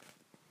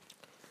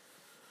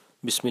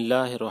بسم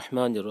اللہ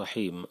الرحمن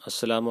الرحیم۔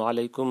 السلام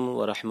علیکم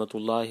ورحمۃ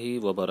اللہ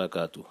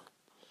وبرکاتہ۔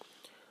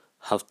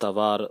 ہفتہ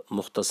وار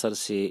مختصر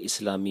سے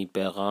اسلامی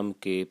پیغام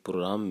کے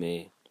پروگرام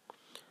میں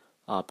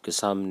آپ کے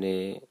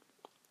سامنے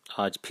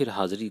آج پھر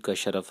حاضری کا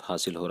شرف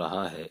حاصل ہو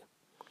رہا ہے۔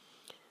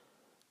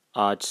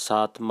 آج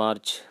 7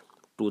 مارچ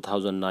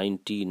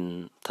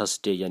 2019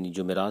 تھرسڈے یعنی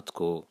جمعرات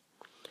کو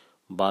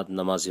بعد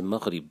نماز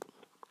مغرب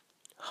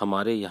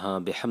ہمارے یہاں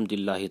بحمد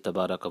اللہ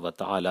تبارک و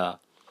تعالی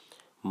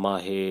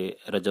ماہ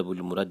رجب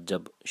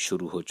المرجب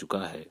شروع ہو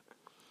چکا ہے،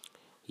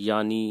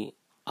 یعنی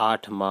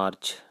 8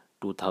 مارچ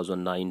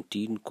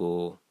 2019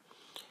 کو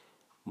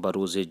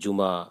بروز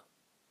جمعہ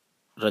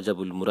رجب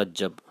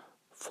المرجب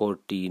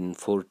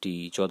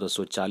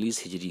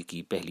 1440 ہجری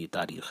کی پہلی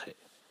تاریخ ہے۔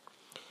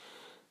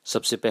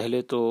 سب سے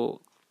پہلے تو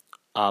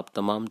آپ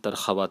تمام تر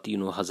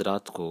خواتین و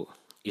حضرات کو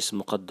اس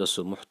مقدس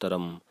و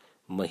محترم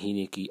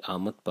مہینے کی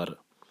آمد پر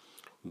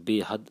بے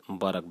حد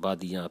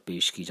مبارکبادیاں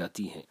پیش کی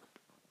جاتی ہیں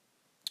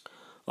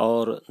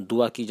اور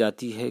دعا کی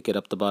جاتی ہے کہ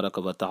رب تبارک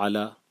و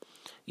تعالی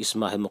اس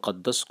ماہ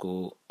مقدس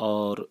کو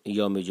اور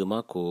یوم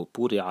جمعہ کو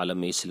پورے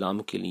عالم اسلام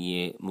کے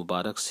لیے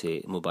مبارک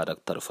سے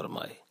مبارک تر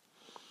فرمائے۔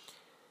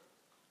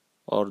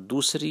 اور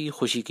دوسری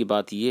خوشی کی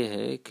بات یہ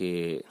ہے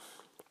کہ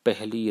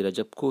پہلی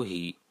رجب کو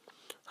ہی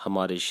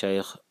ہمارے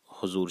شیخ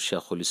حضور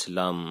شیخ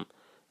الاسلام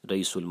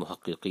رئیس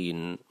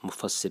المحققین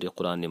مفسر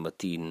قرآن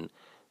متین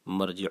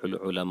مرجع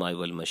العلماء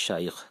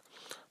والمشائخ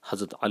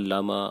حضرت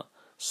علامہ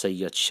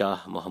سید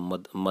شاہ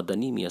محمد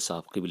مدنی میاں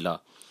صاحب قبلہ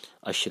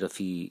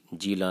اشرفی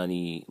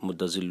جیلانی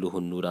مدظلہ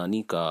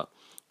النورانی کا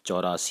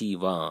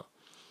 84واں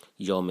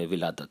یوم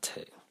ولادت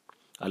ہے۔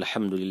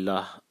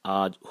 الحمدللہ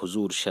آج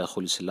حضور شیخ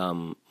الاسلام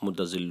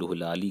مدظلہ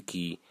العالی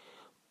کی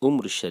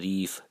عمر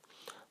شریف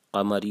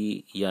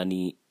قمری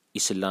یعنی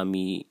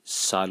اسلامی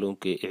سالوں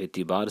کے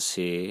اعتبار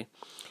سے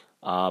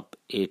آپ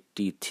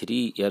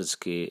 83 ایئرز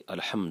کے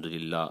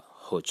الحمدللہ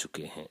ہو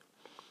چکے ہیں۔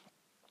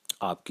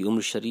 آپ کی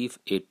عمر شریف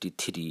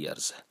 83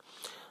 ایئرز ہے۔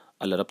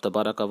 اللہ رب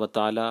تبارک و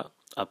تعالی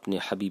اپنے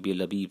حبیب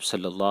لبیب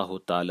صلی اللہ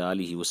تعالی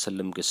علیہ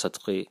وسلم کے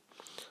صدقے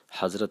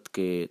حضرت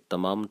کے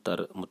تمام تر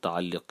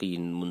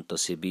متعلقین،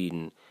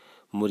 منتسبین،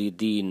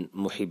 مریدین،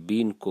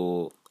 محبین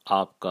کو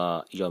آپ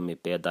کا یوم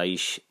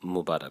پیدائش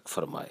مبارک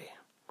فرمائے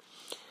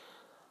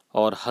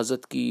اور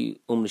حضرت کی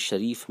عمر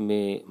شریف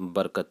میں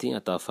برکتیں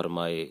عطا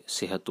فرمائے،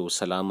 صحت و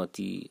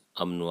سلامتی،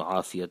 امن و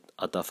عافیت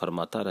عطا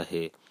فرماتا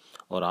رہے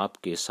اور آپ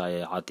کے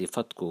سایہ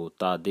عاطفت کو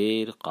تا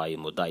دیر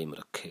قائم و دائم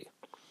رکھے۔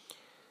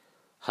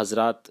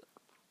 حضرات،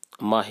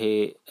 ماہ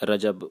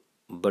رجب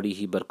بڑی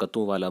ہی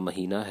برکتوں والا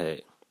مہینہ ہے۔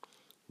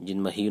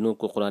 جن مہینوں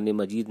کو قرآن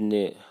مجید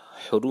نے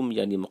حرم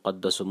یعنی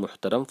مقدس و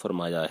محترم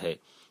فرمایا ہے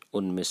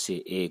ان میں سے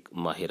ایک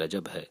ماہ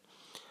رجب ہے۔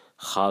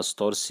 خاص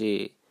طور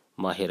سے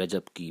ماہ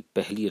رجب کی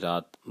پہلی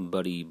رات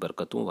بڑی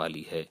برکتوں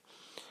والی ہے۔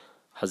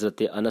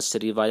 حضرت انس سے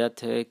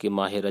روایت ہے کہ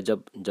ماہ رجب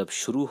جب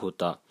شروع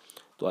ہوتا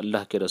تو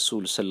اللہ کے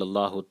رسول صلی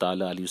اللہ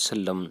تعالی علیہ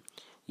وسلم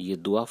یہ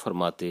دعا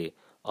فرماتے: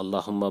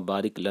 اللہم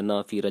بارک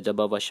لنا فی رجب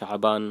و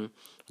شعبان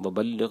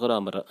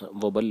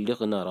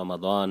وبلغنا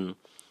رمضان۔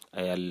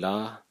 اے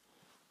اللہ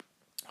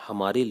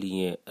ہمارے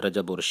لیے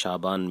رجب اور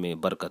شعبان میں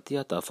برکت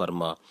عطا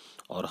فرما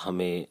اور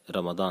ہمیں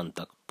رمضان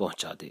تک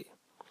پہنچا دے۔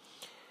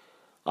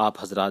 آپ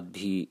حضرات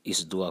بھی اس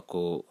دعا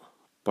کو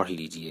پڑھ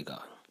لیجئے گا۔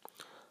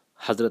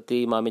 حضرت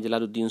امام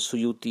جلال الدین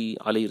سیوطی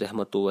علیہ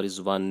رحمت و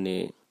رضوان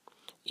نے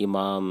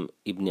امام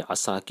ابن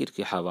عساکر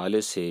کے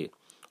حوالے سے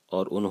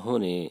اور انہوں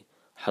نے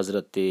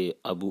حضرت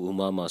ابو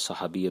امامہ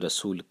صحابی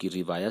رسول کی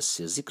روایت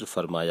سے ذکر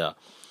فرمایا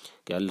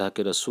کہ اللہ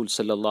کے رسول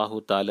صلی اللہ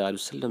تعالی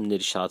علیہ وسلم نے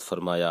ارشاد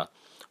فرمایا: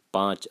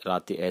 5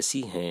 راتیں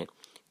ایسی ہیں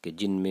کہ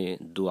جن میں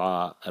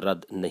دعا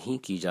رد نہیں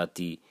کی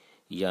جاتی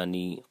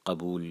یعنی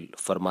قبول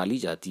فرما لی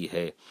جاتی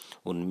ہے،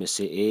 ان میں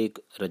سے ایک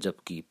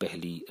رجب کی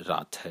پہلی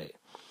رات ہے۔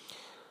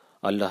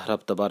 اللہ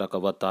رب تبارک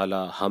و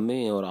تعالی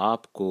ہمیں اور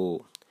آپ کو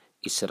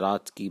اس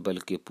رات کی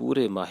بلکہ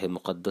پورے ماہ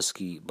مقدس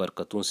کی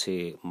برکتوں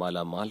سے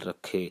مالا مال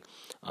رکھے۔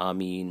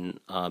 آمین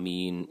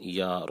آمین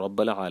یا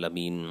رب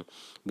العالمین،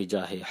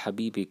 بجاہ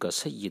حبیبک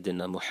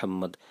سیدنا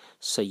محمد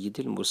سید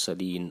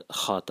المرسلین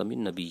خاتم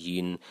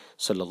النبیین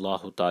صلی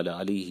اللہ تعالی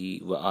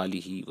علیہ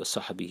وآلہ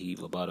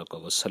وصحبہ وبارک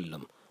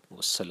وسلم۔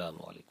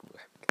 والسلام علیکم۔